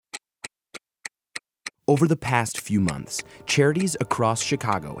Over the past few months, charities across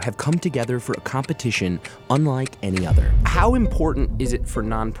Chicago have come together for a competition unlike any other. How important is it for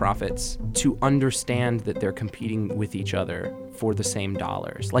nonprofits to understand that they're competing with each other for the same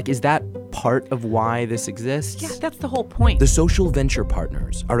dollars? Like, is that part of why this exists? Yeah, that's the whole point. The Social Venture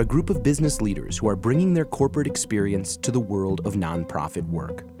Partners are a group of business leaders who are bringing their corporate experience to the world of nonprofit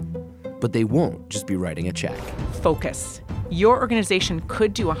work. But they won't just be writing a check. Focus. Your organization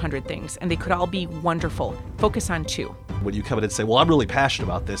could do 100 things, and they could all be wonderful. Focus on 2. When you come in and say, well, I'm really passionate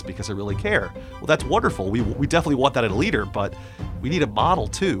about this because I really care. Well, that's wonderful. We definitely want that in a leader, but we need a model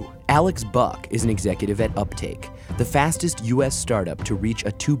too. Alex Buck is an executive at Uptake, the fastest U.S. startup to reach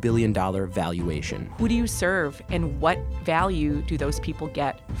a $2 billion valuation. Who do you serve, and what value do those people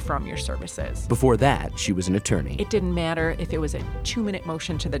get from your services? Before that, she was an attorney. It didn't matter if it was a 2-minute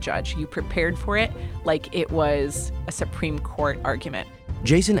motion to the judge. You prepared for it like it was a Supreme Court argument.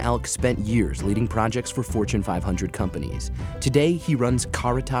 Jason Alk spent years leading projects for Fortune 500 companies. Today, he runs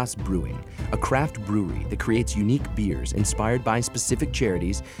Caritas Brewing, a craft brewery that creates unique beers inspired by specific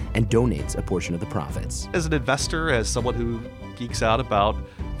charities and donates a portion of the profits. As an investor, as someone who geeks out about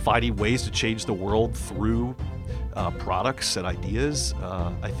finding ways to change the world through products and ideas,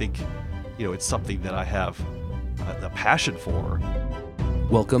 I think it's something that I have a passion for.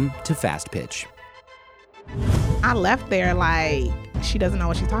 Welcome to Fast Pitch. I left there like, she doesn't know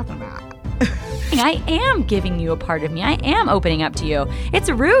what she's talking about. I am giving you a part of me. I am opening up to you. It's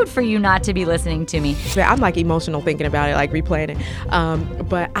rude for you not to be listening to me. I'm like emotional thinking about it, like replaying it.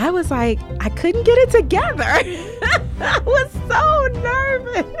 But I was like, I couldn't get it together. I was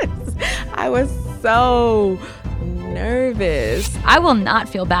so nervous. I will not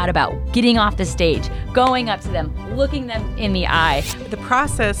feel bad about getting off the stage, going up to them, looking them in the eye. The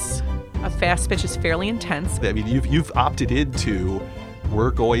process of Fast Pitch is fairly intense. I mean, you've opted into, we're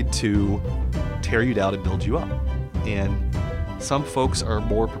going to tear you down and build you up. And some folks are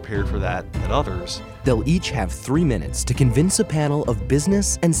more prepared for that than others. They'll each have 3 minutes to convince a panel of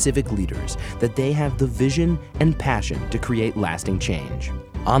business and civic leaders that they have the vision and passion to create lasting change.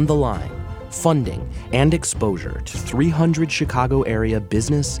 On the line, funding and exposure to 300 Chicago area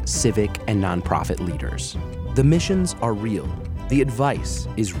business, civic, and nonprofit leaders. The missions are real. The advice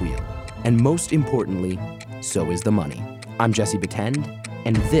is real. And most importantly, so is the money. I'm Jesse Batend,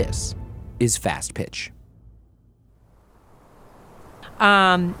 and this is Fast Pitch.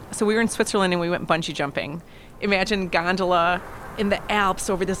 So we were in Switzerland and we went bungee jumping. Imagine gondola in the Alps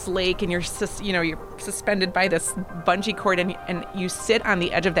over this lake, and you're suspended by this bungee cord, and you sit on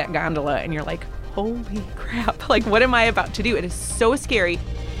the edge of that gondola, and you're like, holy crap! Like, what am I about to do? It is so scary.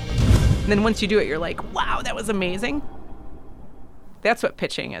 And then once you do it, you're like, wow, that was amazing. That's what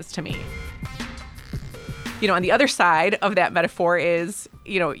pitching is to me. On the other side of that metaphor is,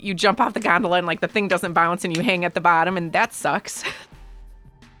 you jump off the gondola and like the thing doesn't bounce and you hang at the bottom, and that sucks.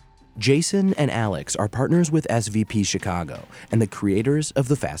 Jason and Alex are partners with SVP Chicago and the creators of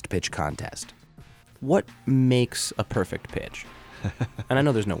the Fast Pitch contest. What makes a perfect pitch? And I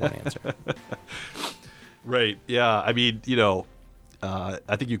know there's no one answer. Right. Yeah. I mean,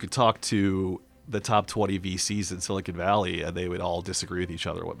 I think you could talk to the top 20 VCs in Silicon Valley, and they would all disagree with each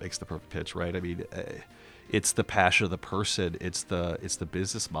other what makes the perfect pitch, right? I mean, it's the passion of the person, it's the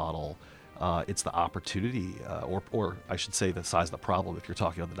business model, it's the opportunity, or I should say the size of the problem if you're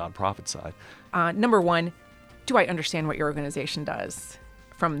talking on the nonprofit side. Number one, do I understand what your organization does?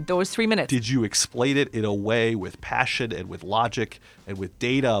 From those 3 minutes. Did you explain it in a way with passion and with logic and with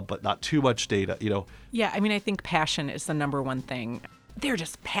data, but not too much data, Yeah, I mean, I think passion is the number one thing. They're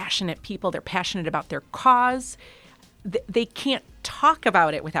just passionate people. They're passionate about their cause. They can't talk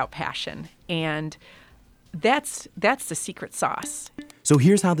about it without passion. And that's the secret sauce. So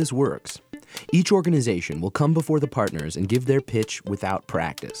here's how this works. Each organization will come before the partners and give their pitch without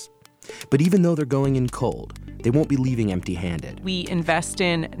practice. But even though they're going in cold, they won't be leaving empty-handed. We invest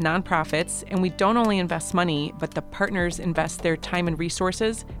in nonprofits, and we don't only invest money, but the partners invest their time and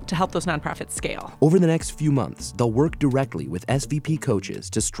resources to help those nonprofits scale. Over the next few months, they'll work directly with SVP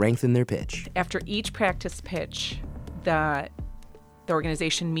coaches to strengthen their pitch. After each practice pitch, the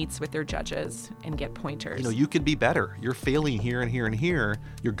organization meets with their judges and get pointers. You could be better. You're failing here and here and here.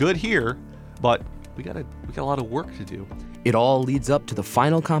 You're good here, but we got a lot of work to do. It all leads up to the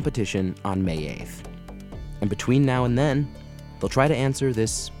final competition on May 8th. And between now and then, they'll try to answer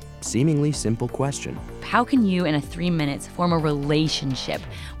this seemingly simple question. How can you, in 3 minutes, form a relationship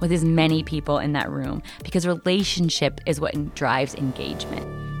with as many people in that room? Because relationship is what drives engagement.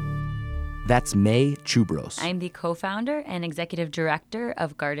 That's May Chubros. I'm the co-founder and executive director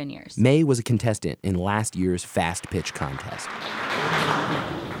of Gardeneers. May was a contestant in last year's Fast Pitch contest.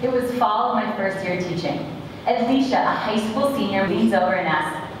 It was fall of my first year teaching. Alicia, a high school senior, leans over and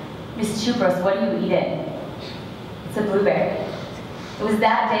asks, Miss Chupros, what are you eating? It's a blueberry. It was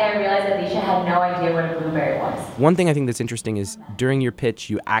that day I realized Alicia had no idea what a blueberry was. One thing I think that's interesting is during your pitch,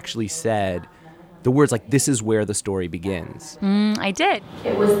 you actually said the words like, this is where the story begins. I did.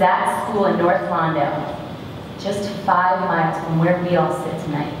 It was that school in North Lawndale, just 5 miles from where we all sit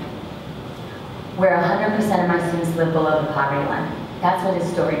tonight, where 100% of my students live below the poverty line. That's where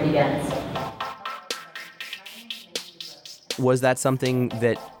this story begins. Was that something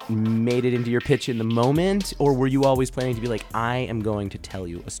that made it into your pitch in the moment, or were you always planning to be like, I am going to tell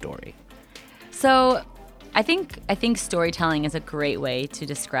you a story? So I think storytelling is a great way to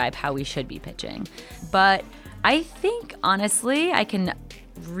describe how we should be pitching. But I think, honestly, I can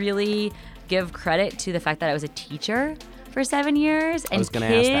really give credit to the fact that I was a teacher for 7 years. And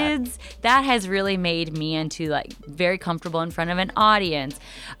kids, that has really made me into like very comfortable in front of an audience.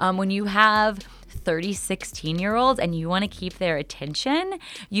 When you have 30, 16-year-olds and you want to keep their attention,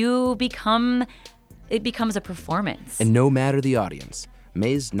 it becomes a performance. And no matter the audience,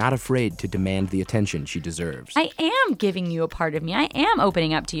 May's not afraid to demand the attention she deserves. I am giving you a part of me. I am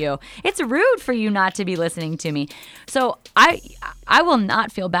opening up to you. It's rude for you not to be listening to me. So I will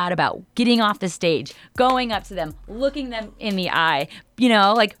not feel bad about getting off the stage, going up to them, looking them in the eye,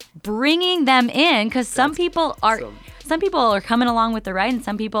 like bringing them in, because some people are coming along with the ride and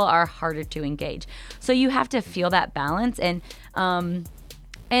some people are harder to engage. So you have to feel that balance, and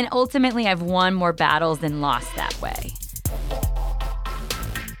ultimately I've won more battles than lost that way.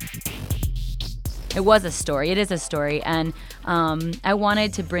 It was a story. It is a story. And I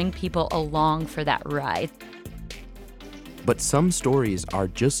wanted to bring people along for that ride. But some stories are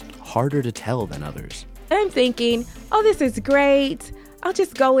just harder to tell than others. I'm thinking, oh, this is great. I'll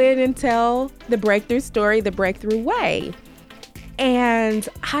just go in and tell the breakthrough story the breakthrough way. And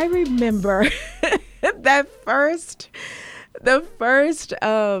I remember the first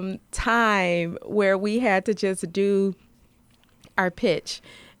time where we had to just do our pitch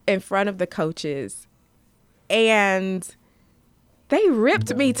in front of the coaches, and they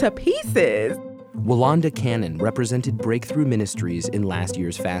ripped me to pieces. Walanda Cannon represented Breakthrough Ministries in last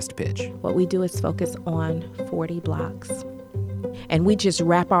year's Fast Pitch. What we do is focus on 40 blocks, and we just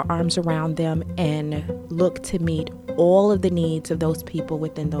wrap our arms around them and look to meet all of the needs of those people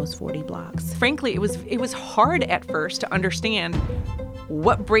within those 40 blocks. Frankly, it was hard at first to understand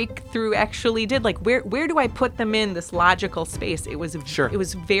what Breakthrough actually did. Like, where do I put them in this logical space? It was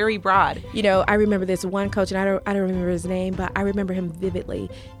very broad. I remember this one coach, and I don't remember his name, but I remember him vividly.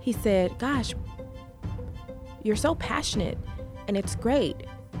 He said, "Gosh, you're so passionate, and it's great,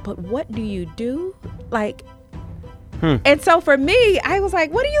 but what do you do?" And so for me, I was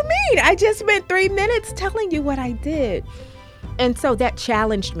like, what do you mean? I just spent 3 minutes telling you what I did. And so that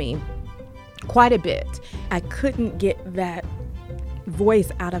challenged me quite a bit. I couldn't get that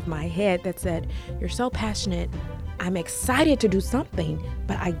voice out of my head that said, "You're so passionate. I'm excited to do something,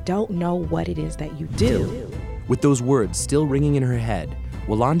 but I don't know what it is that you do." With those words still ringing in her head,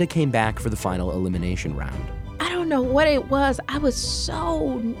 Walanda came back for the final elimination round. I don't know what it was. I was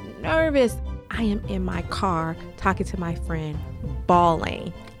so nervous. I am in my car talking to my friend,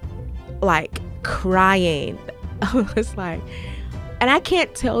 bawling, like crying. I was like, and I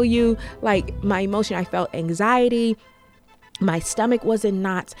can't tell you my emotion. I felt anxiety. My stomach was in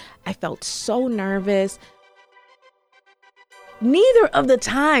knots. I felt so nervous. Neither of the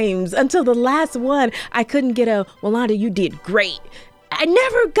times until the last one, I couldn't get a, "Walanda, you did great." I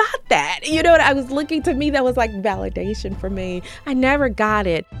never got that. I was looking to me, that was like validation for me. I never got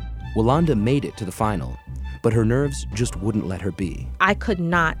it. Walanda made it to the final, but her nerves just wouldn't let her be. I could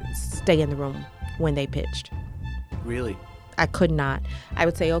not stay in the room when they pitched. Really? I could not. I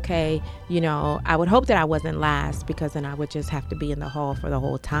would say, okay, I would hope that I wasn't last, because then I would just have to be in the hall for the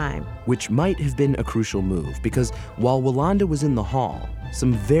whole time. Which might have been a crucial move, because while Walanda was in the hall,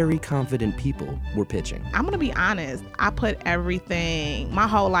 some very confident people were pitching. I'm going to be honest. I put everything, my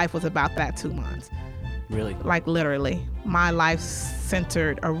whole life was about that 2 months. Really? Like literally. My life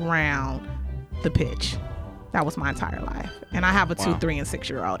centered around the pitch. That was my entire life. And I have a 2, 3, and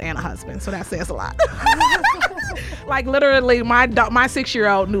 6-year-old and a husband, so that says a lot. Like literally, my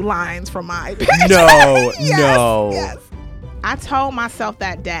 6-year-old knew lines from my pitch. No, yes, no. Yes. I told myself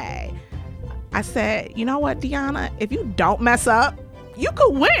that day, I said, you know what, Deanna, if you don't mess up, you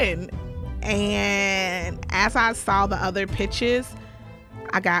could win. And as I saw the other pitches,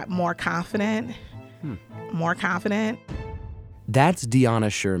 I got more confident. That's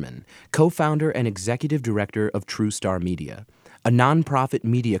Deanna Sherman, co-founder and executive director of TrueStar Media, a nonprofit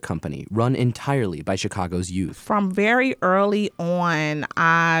media company run entirely by Chicago's youth. From very early on,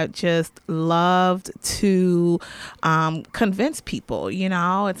 I just loved to convince people. You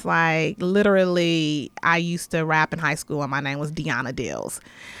know, it's like literally I used to rap in high school and my name was Deanna Dills.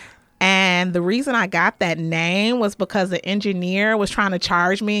 And the reason I got that name was because the engineer was trying to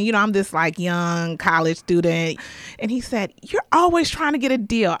charge me. You know, I'm this like young college student. And he said, "You're always trying to get a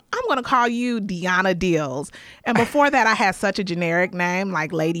deal. I'm going to call you Deanna Dills." And before that, I had such a generic name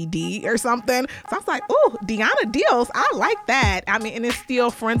like Lady D or something. So I was like, "Ooh, Deanna Dills. I like that." I mean, and it's still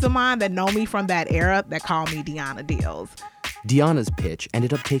friends of mine that know me from that era that call me Deanna Dills. Deanna's pitch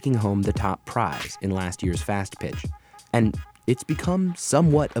ended up taking home the top prize in last year's Fast Pitch. And it's become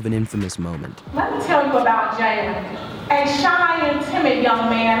somewhat of an infamous moment. Let me tell you about Jalen, a shy and timid young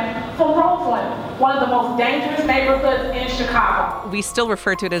man from Roseland, one of the most dangerous neighborhoods in Chicago. We still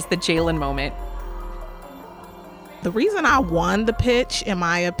refer to it as the Jalen moment. The reason I won the pitch, in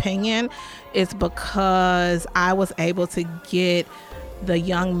my opinion, is because I was able to get the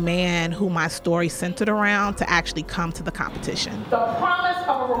young man who my story centered around to actually come to the competition. The promise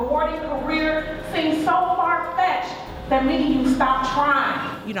of a rewarding career seems so far-fetched that many of you stop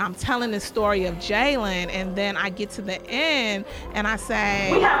trying. You know, I'm telling the story of Jalen, and then I get to the end and I say,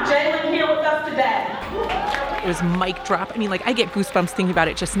 "We have Jalen here with us today." It was mic drop. I mean, like, I get goosebumps thinking about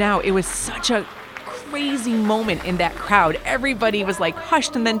it just now. It was such a crazy moment in that crowd. Everybody was like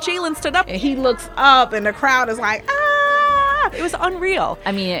hushed, and then Jalen stood up. and he looks up and the crowd is like, "Ah!" It was unreal.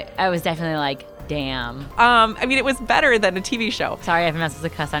 I mean, I was definitely like, damn. I mean, it was better than a TV show. Sorry, I haven't messed with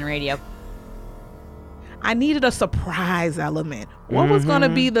the cuss on radio. I needed a surprise element. What was going to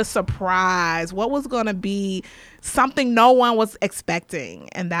be the surprise? What was going to be something no one was expecting?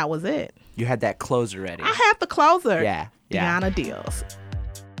 And that was it. You had that closer ready. I had the closer. Yeah. Deanna Dills.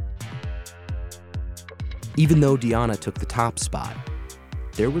 Even though Deanna took the top spot,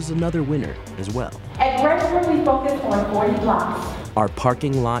 there was another winner as well. At Gresham, we focus on 40 blocks. Our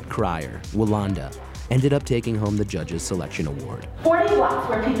parking lot crier, Walanda, ended up taking home the Judges Selection Award. 40 blocks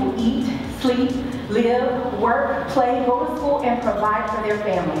where people eat, sleep, live, work, play, go to school, and provide for their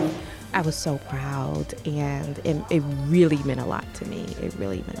families. I was so proud, and it really meant a lot to me. It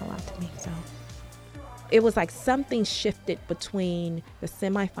really meant a lot to me. So it was like something shifted between the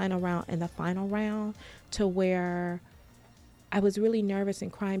semifinal round and the final round to where I was really nervous and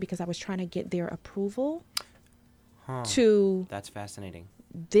crying because I was trying to get their approval to That's fascinating.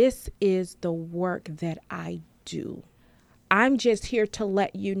 this is the work that I do. I'm just here to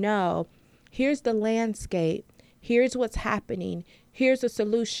let you know, here's the landscape, here's what's happening, here's a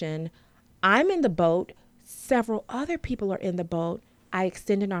solution. I'm in the boat, several other people are in the boat. I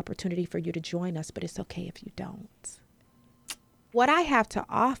extend an opportunity for you to join us, but it's okay if you don't. What I have to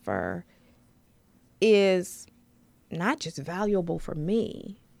offer is not just valuable for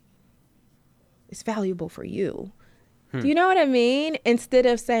me, it's valuable for you. Do you know what I mean? Instead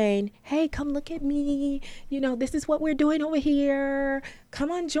of saying, "Hey, come look at me. You know, this is what we're doing over here. Come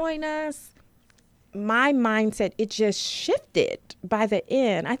on, join us." My mindset, it just shifted by the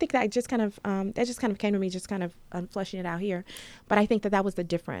end. I think that just kind of came to me, just kind of fleshing it out here. But I think that was the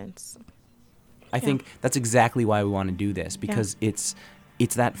difference. I think that's exactly why we want to do this, because it's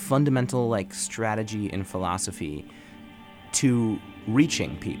that fundamental like strategy and philosophy to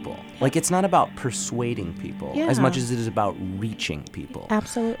reaching people. Like, it's not about persuading people as much as it is about reaching people.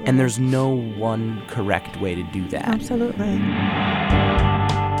 Absolutely. And there's no one correct way to do that. Absolutely.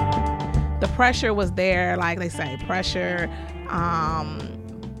 The pressure was there, like they say, pressure,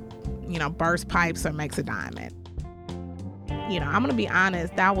 burst pipes or makes a diamond. You know, I'm going to be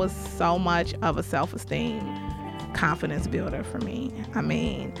honest, that was so much of a self-esteem, confidence builder for me. I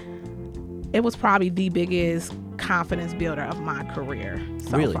mean, it was probably the biggest confidence builder of my career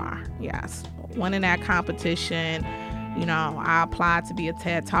so far. Yes. Winning that competition, you know, I applied to be a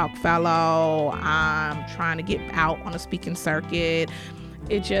TED Talk fellow. I'm trying to get out on a speaking circuit.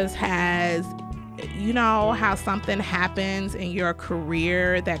 It just has, you know, how something happens in your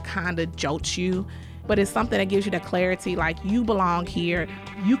career that kind of jolts you, but it's something that gives you the clarity, like, you belong here,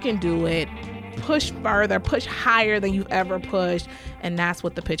 you can do it, push further, push higher than you've ever pushed. And that's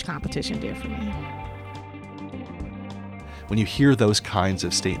what the pitch competition did for me. When you hear those kinds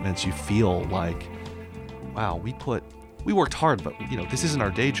of statements, you feel like, wow, we worked hard, but this isn't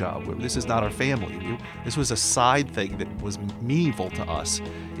our day job. This is not our family. This was a side thing that was meaningful to us.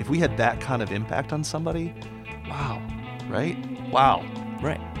 If we had that kind of impact on somebody, wow, right? Wow,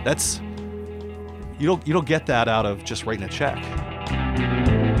 Right. that's you don't get that out of just writing a check.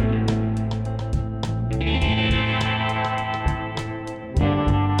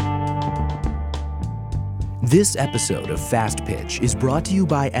 This episode of Fast Pitch is brought to you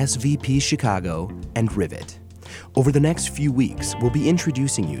by SVP Chicago and Rivet. Over the next few weeks, we'll be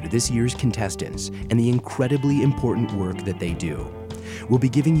introducing you to this year's contestants and the incredibly important work that they do. We'll be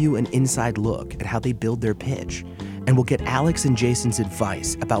giving you an inside look at how they build their pitch, and we'll get Alex and Jason's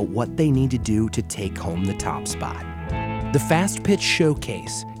advice about what they need to do to take home the top spot. The Fast Pitch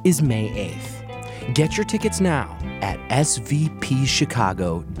Showcase is May 8th. Get your tickets now at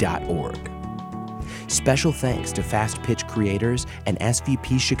svpchicago.org. Special thanks to Fast Pitch creators and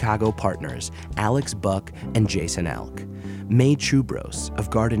SVP Chicago partners Alex Buck and Jason Elk, May Chubros of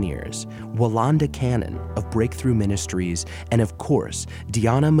Gardeneers, Walanda Cannon of Breakthrough Ministries, and of course,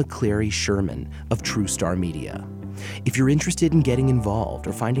 Deanna McCleary Sherman of True Star Media. If you're interested in getting involved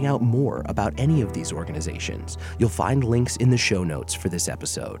or finding out more about any of these organizations, you'll find links in the show notes for this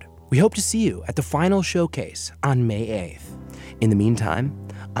episode. We hope to see you at the final showcase on May 8th. In the meantime,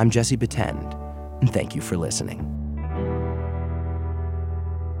 I'm Jesse Batend, and thank you for listening.